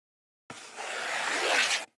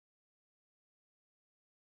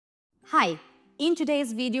Hi, in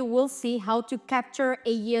today's video we'll see how to capture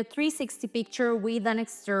a 360 picture with an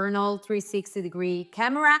external 360-degree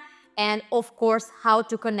camera and of course how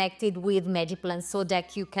to connect it with magicplan so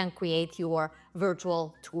that you can create your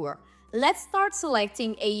virtual tour. Let's start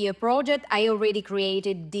selecting a project. I already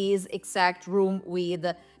created this exact room with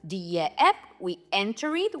the app. We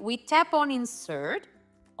enter it, we tap on Insert,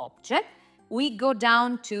 Object, we go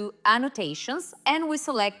down to Annotations and we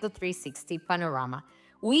select the 360 panorama.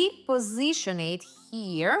 We position it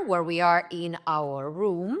here where we are in our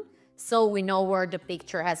room, so we know where the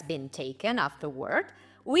picture has been taken afterward.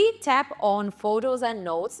 We tap on Photos and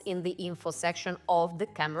Notes in the info section of the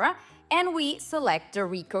camera and we select the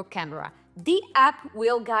Ricoh camera. The app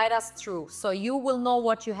will guide us through, so you will know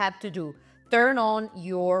what you have to do. Turn on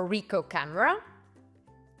your Ricoh camera,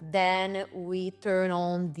 then we turn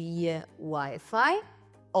on the Wi-Fi.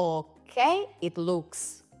 Okay, it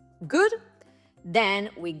looks good. Then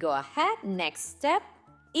we go ahead, next step.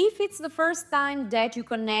 If it's the first time that you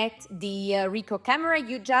connect the Ricoh camera,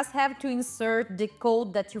 you just have to insert the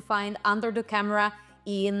code that you find under the camera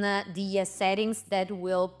in the settings that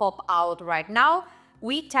will pop out right now.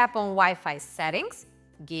 We tap on Wi-Fi settings,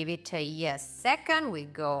 give it a second, we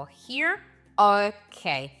go here.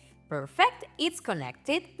 Okay, perfect, it's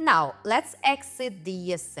connected. Now let's exit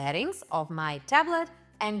the settings of my tablet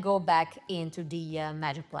and go back into the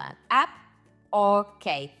magicplan app.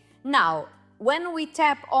 Okay, now when we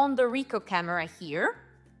tap on the Ricoh camera here,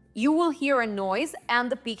 you will hear a noise and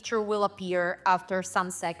the picture will appear after some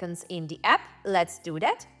seconds in the app. Let's do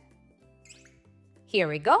that. Here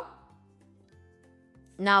we go.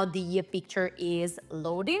 Now the picture is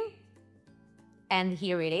loading and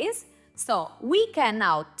here it is. So we can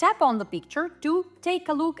now tap on the picture to take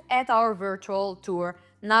a look at our virtual tour.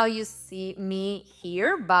 Now you see me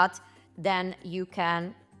here, but then you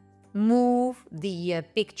can move the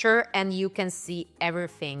picture and you can see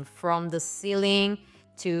everything from the ceiling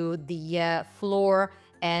to the floor,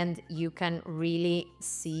 and you can really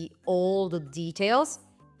see all the details.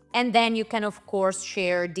 And then you can of course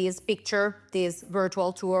share this picture, this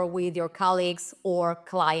virtual tour with your colleagues or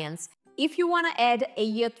clients. If you want to add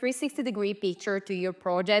a 360-degree picture to your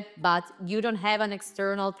project but you don't have an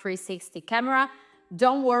external 360 camera,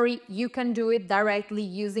 don't worry, you can do it directly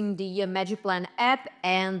using the magicplan app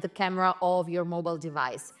and the camera of your mobile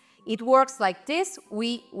device. It works like this.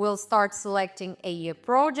 We will start selecting a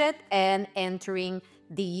project and entering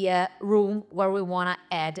the room where we want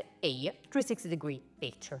to add a 360-degree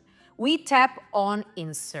picture. We tap on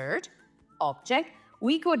Insert, Object,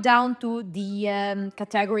 we go down to the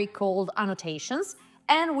category called Annotations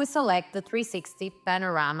and we select the 360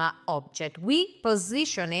 panorama object. We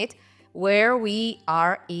position it where we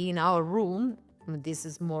are in our room. This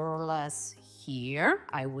is more or less here,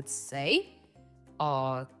 I would say.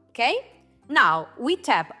 Okay, now we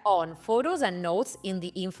tap on Photos and Notes in the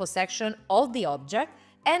info section of the object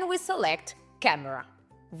and we select Camera.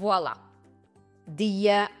 Voila!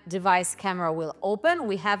 The device camera will open.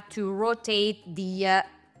 We have to rotate the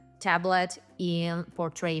tablet in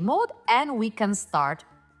portrait mode and we can start.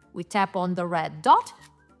 We tap on the red dot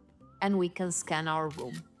and we can scan our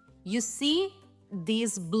room. You see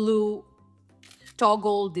this blue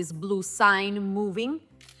toggle, this blue sign moving.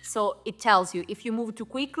 So it tells you if you move too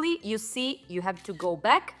quickly, you see you have to go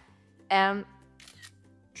back and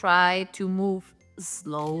try to move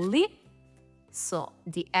slowly. So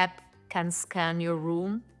the app can scan your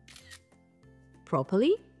room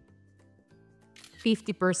properly.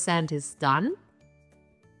 50% is done.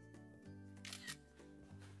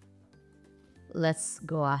 Let's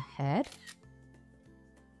go ahead.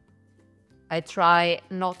 I try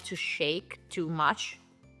not to shake too much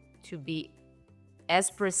to be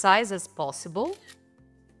as precise as possible.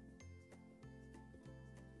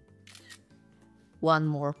 One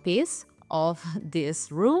more piece of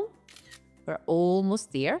this room. We're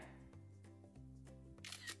almost there.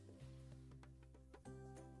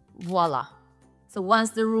 Voila. So once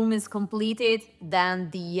the room is completed, then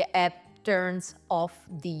the app turns off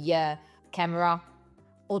the camera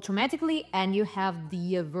automatically and you have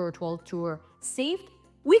the virtual tour saved.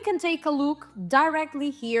 We can take a look directly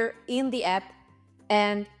here in the app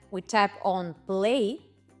and we tap on play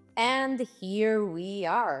and here we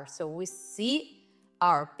are. So we see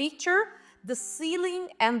our picture. The ceiling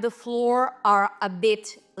and the floor are a bit,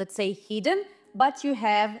 let's say, hidden, but you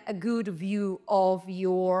have a good view of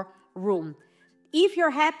your room. If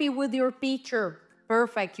you're happy with your picture,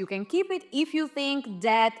 perfect, you can keep it. If you think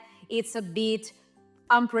that it's a bit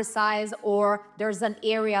imprecise or there's an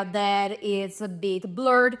area that is a bit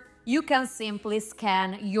blurred, you can simply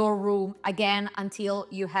scan your room again until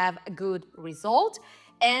you have a good result.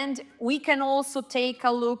 And we can also take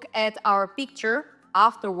a look at our picture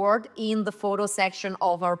afterward in the photo section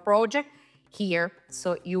of our project here.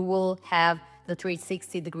 So you will have the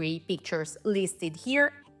 360-degree pictures listed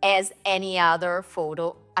here as any other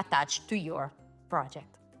photo attached to your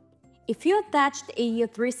project. If you attached a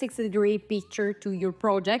 360-degree picture to your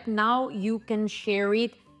project, now you can share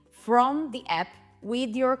it from the app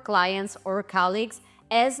with your clients or colleagues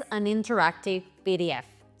as an interactive PDF,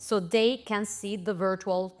 so they can see the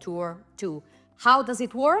virtual tour too. How does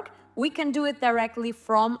it work? We can do it directly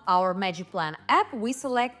from our magicplan app. We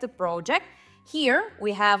select the project. Here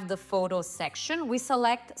we have the photos section. We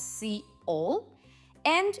select See All,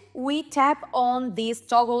 and we tap on this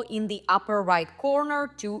toggle in the upper right corner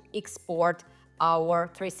to export our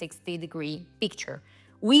 360-degree picture.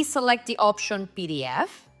 We select the option PDF.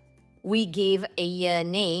 We give a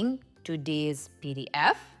name to this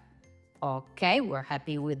PDF. Okay, we're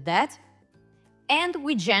happy with that. And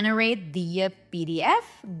we generate the PDF.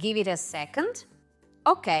 Give it a second.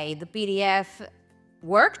 Okay, the PDF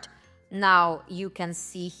worked. Now you can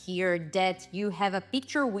see here that you have a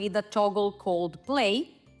picture with a toggle called play.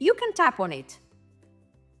 You can tap on it.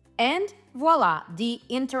 And voila, the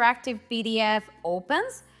interactive PDF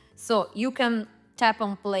opens. So you can tap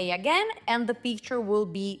on play again and the picture will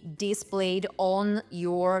be displayed on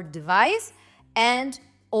your device and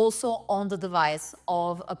also on the device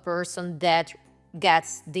of a person that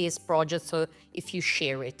gets this project. So if you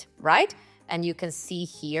share it, right? And you can see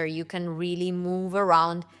here, you can really move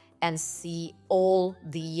around and see all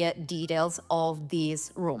the details of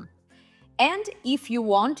this room. And if you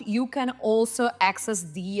want, you can also access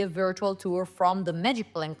the virtual tour from the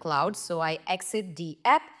magicplan cloud. So I exit the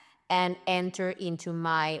app and enter into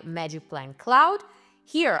my magicplan cloud.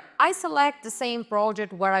 Here, I select the same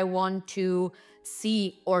project where I want to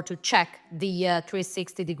see or to check the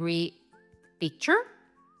 360-degree picture.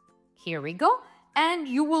 Here we go. And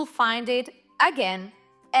you will find it again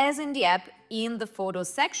as in the app in the photo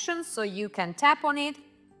section, so you can tap on it,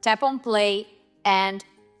 tap on play, and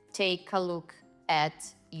take a look at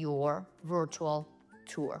your virtual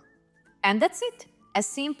tour. And that's it, as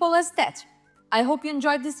simple as that. I hope you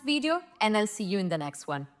enjoyed this video, and I'll see you in the next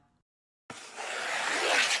one.